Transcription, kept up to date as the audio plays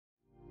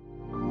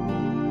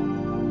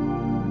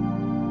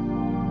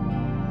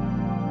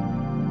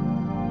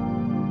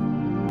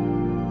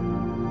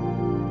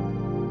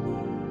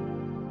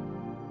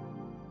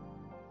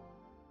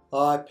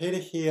Hi, Peter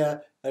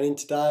here, and in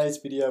today's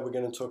video we're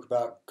going to talk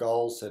about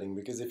goal setting,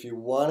 because if you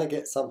want to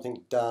get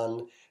something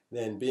done,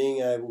 then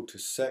being able to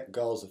set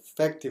goals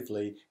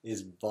effectively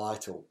is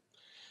vital.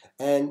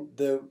 And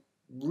the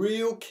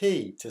real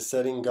key to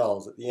setting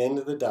goals at the end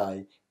of the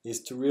day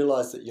is to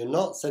realize that you're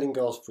not setting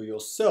goals for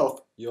yourself,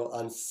 you're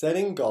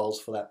setting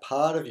goals for that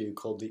part of you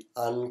called the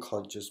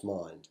unconscious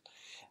mind.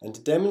 And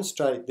to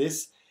demonstrate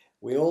this,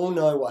 we all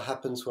know what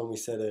happens when we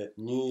set a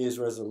New Year's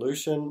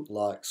resolution,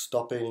 like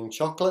stop eating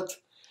chocolate.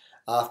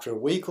 After a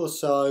week or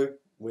so,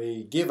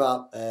 we give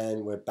up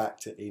and we're back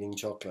to eating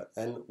chocolate.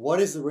 And what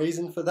is the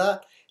reason for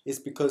that? Is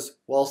because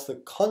whilst the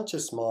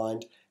conscious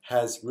mind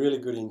has really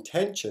good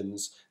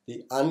intentions,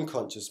 the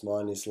unconscious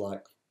mind is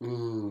like, I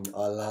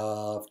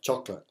love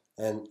chocolate,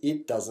 and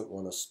it doesn't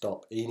want to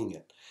stop eating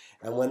it.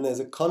 And when there's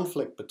a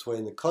conflict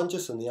between the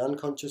conscious and the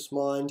unconscious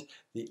mind,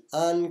 the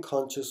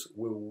unconscious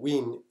will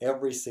win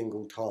every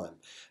single time.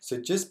 So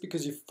just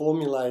because you've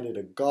formulated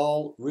a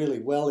goal really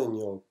well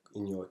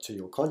to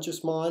your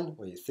conscious mind,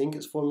 where you think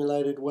it's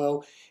formulated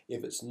well,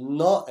 if it's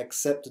not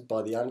accepted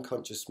by the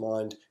unconscious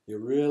mind, you're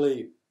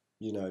really,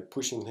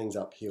 pushing things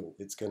uphill.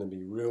 It's going to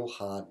be real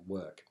hard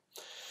work.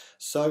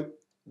 So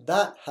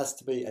that has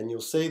to be, and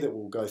you'll see that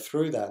we'll go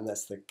through that, and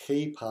that's the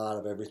key part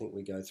of everything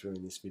we go through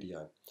in this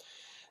video.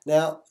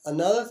 Now,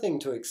 another thing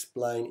to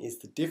explain is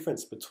the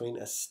difference between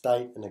a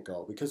state and a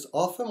goal, because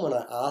often when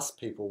I ask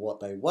people what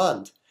they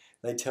want,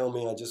 they tell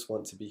me I just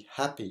want to be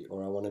happy,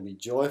 or I want to be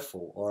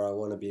joyful, or I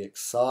want to be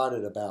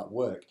excited about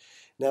work.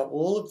 Now,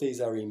 all of these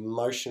are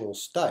emotional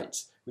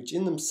states, which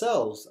in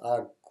themselves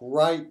are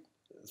great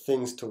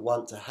things to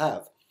want to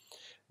have.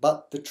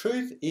 But the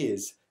truth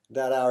is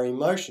that our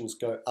emotions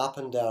go up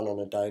and down on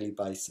a daily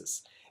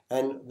basis.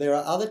 And there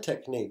are other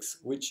techniques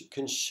which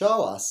can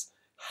show us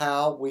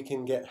how we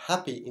can get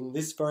happy in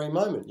this very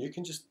moment. You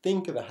can just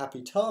think of a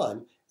happy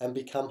time and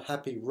become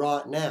happy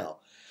right now.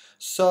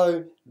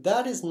 So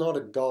that is not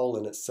a goal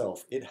in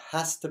itself. It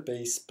has to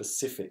be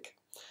specific.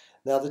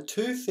 Now, the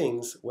two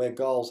things where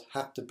goals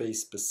have to be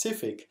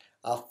specific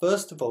are,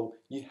 first of all,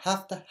 you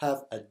have to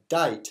have a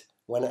date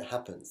when it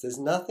happens. There's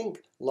nothing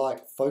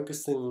like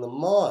focusing the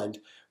mind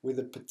with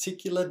a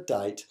particular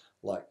date,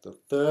 like the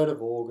 3rd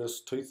of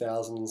August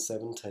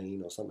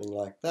 2017 or something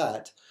like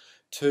that,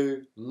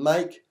 to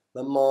make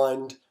the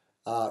mind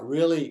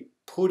really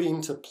put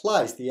into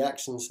place the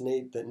actions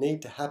that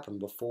need to happen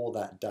before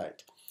that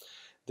date.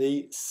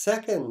 The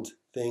second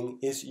thing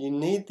is you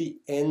need the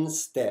end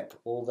step,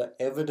 or the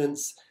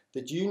evidence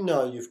that you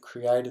know you've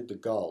created the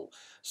goal.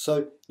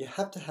 So you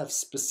have to have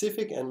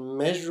specific and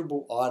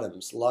measurable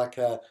items, like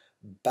a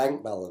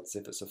bank balance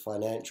if it's a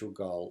financial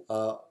goal,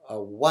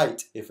 a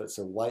weight if it's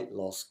a weight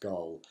loss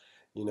goal,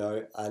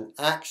 an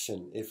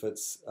action if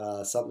it's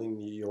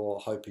something you're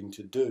hoping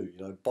to do.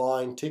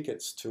 Buying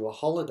tickets to a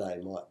holiday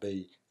might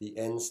be the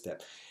end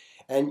step.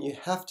 And you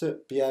have to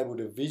be able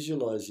to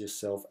visualize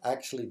yourself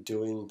actually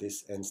doing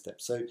this end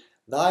step. So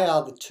they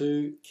are the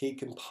two key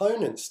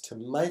components to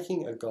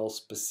making a goal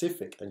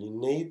specific, and you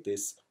need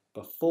this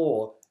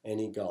before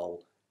any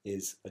goal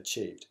is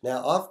achieved.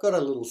 Now, I've got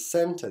a little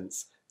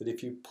sentence that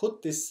if you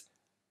put this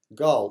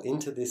goal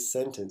into this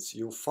sentence,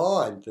 you'll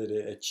find that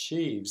it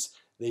achieves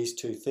these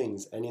two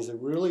things and is a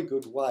really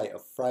good way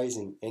of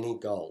phrasing any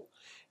goal.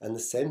 And the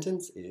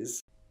sentence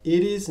is,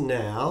 "It is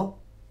now,"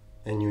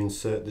 and you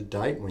insert the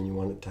date when you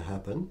want it to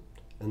happen,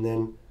 and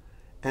then,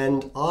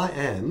 "and I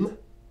am,"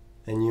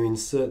 and you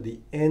insert the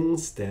end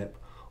step,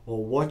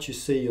 or what you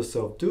see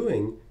yourself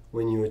doing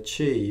when you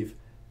achieve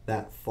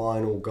that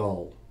final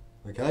goal.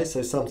 Okay,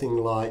 so something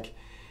like,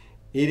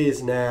 "It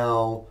is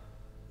now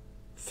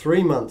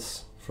 3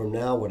 months from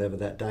now," whatever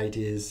that date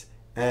is,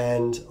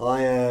 "and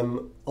I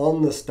am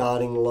on the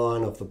starting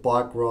line of the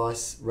bike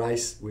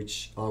race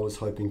which I was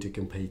hoping to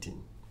compete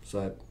in."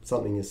 So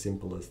something as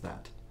simple as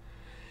that.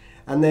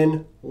 And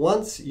then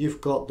once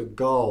you've got the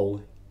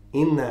goal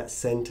in that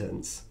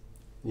sentence,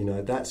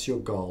 that's your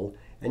goal,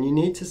 and you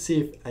need to see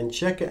if and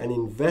check it and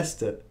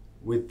invest it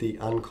with the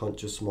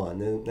unconscious mind.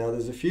 Now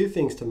there's a few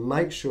things to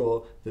make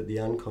sure that the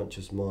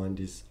unconscious mind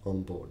is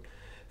on board.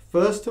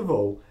 First of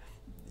all,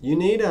 you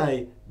need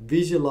a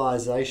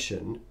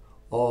visualization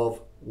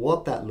of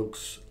what that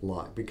looks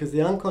like, because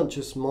the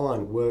unconscious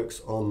mind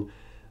works on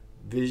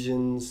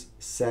visions,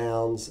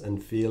 sounds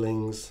and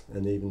feelings,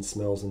 and even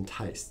smells and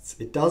tastes.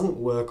 It doesn't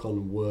work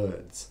on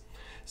words.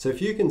 So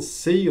if you can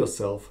see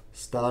yourself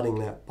starting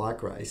that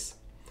bike race,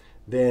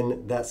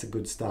 then that's a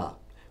good start.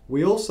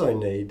 We also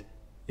need,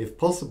 if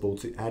possible,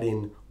 to add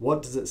in,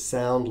 what does it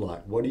sound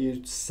like? What are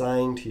you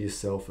saying to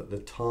yourself at the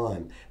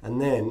time?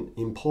 And then,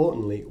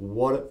 importantly,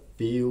 what it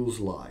feels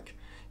like.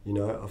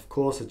 Of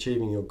course,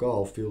 achieving your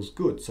goal feels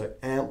good, so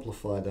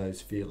amplify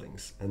those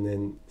feelings. And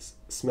then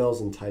smells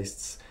and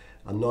tastes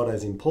are not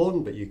as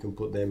important, but you can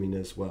put them in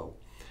as well.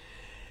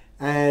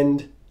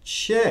 And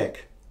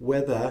check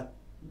whether,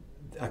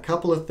 a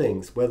couple of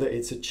things, whether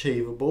it's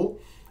achievable,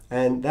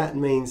 and that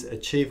means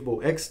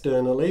achievable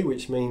externally,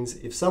 which means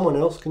if someone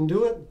else can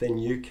do it, then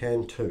you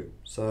can too.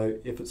 So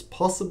if it's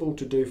possible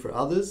to do for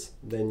others,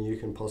 then you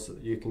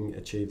can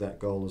achieve that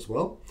goal as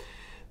well.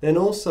 then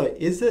also,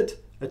 is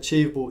it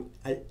achievable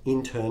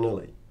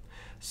internally?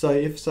 So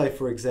if, say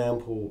for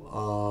example,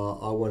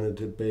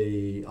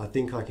 I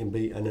think I can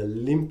be an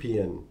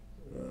Olympian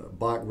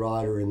bike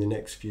rider in the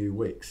next few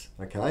weeks,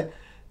 okay?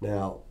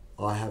 Now,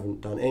 I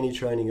haven't done any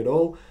training at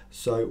all,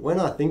 so when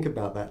I think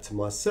about that to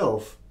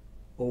myself,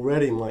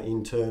 already my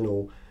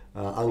internal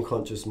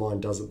unconscious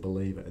mind doesn't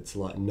believe it. It's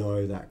like,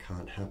 no, that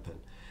can't happen.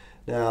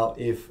 Now,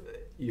 if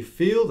you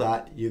feel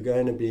that, you're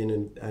going to be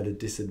at a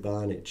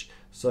disadvantage.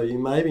 So you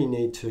maybe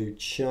need to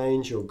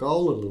change your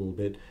goal a little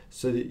bit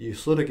so that you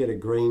sort of get a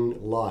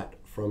green light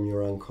from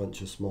your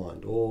unconscious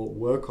mind, or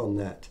work on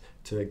that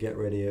to get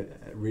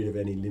rid of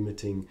any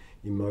limiting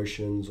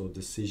emotions or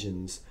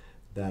decisions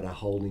that are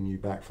holding you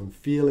back from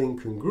feeling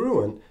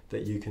congruent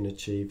that you can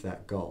achieve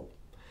that goal.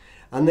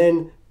 And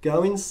then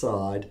go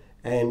inside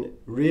and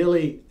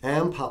really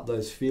amp up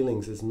those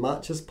feelings as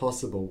much as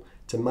possible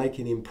to make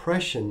an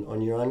impression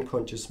on your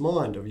unconscious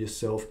mind of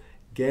yourself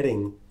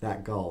getting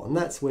that goal. And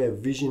that's where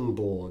vision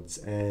boards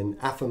and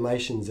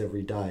affirmations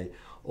every day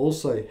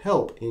also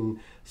help in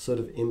sort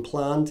of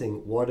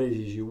implanting what it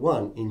is you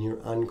want in your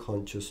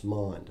unconscious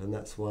mind. And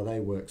that's why they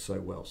work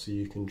so well. So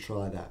you can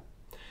try that.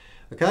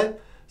 Okay,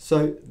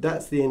 so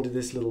that's the end of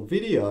this little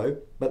video,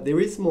 but there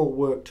is more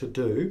work to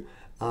do.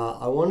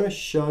 I want to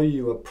show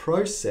you a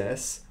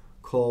process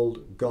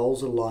called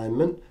goals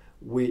alignment,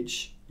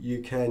 which you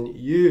can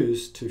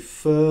use to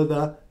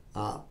further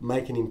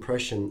make an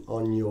impression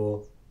on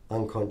your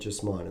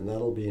unconscious mind, and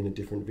that'll be in a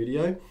different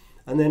video.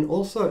 And then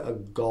also a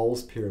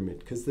goals pyramid,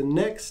 because the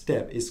next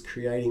step is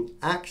creating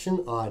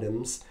action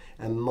items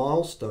and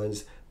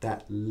milestones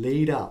that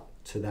lead up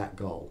to that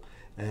goal,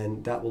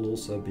 and that will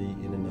also be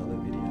in another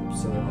video.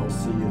 So I'll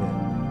see you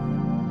there.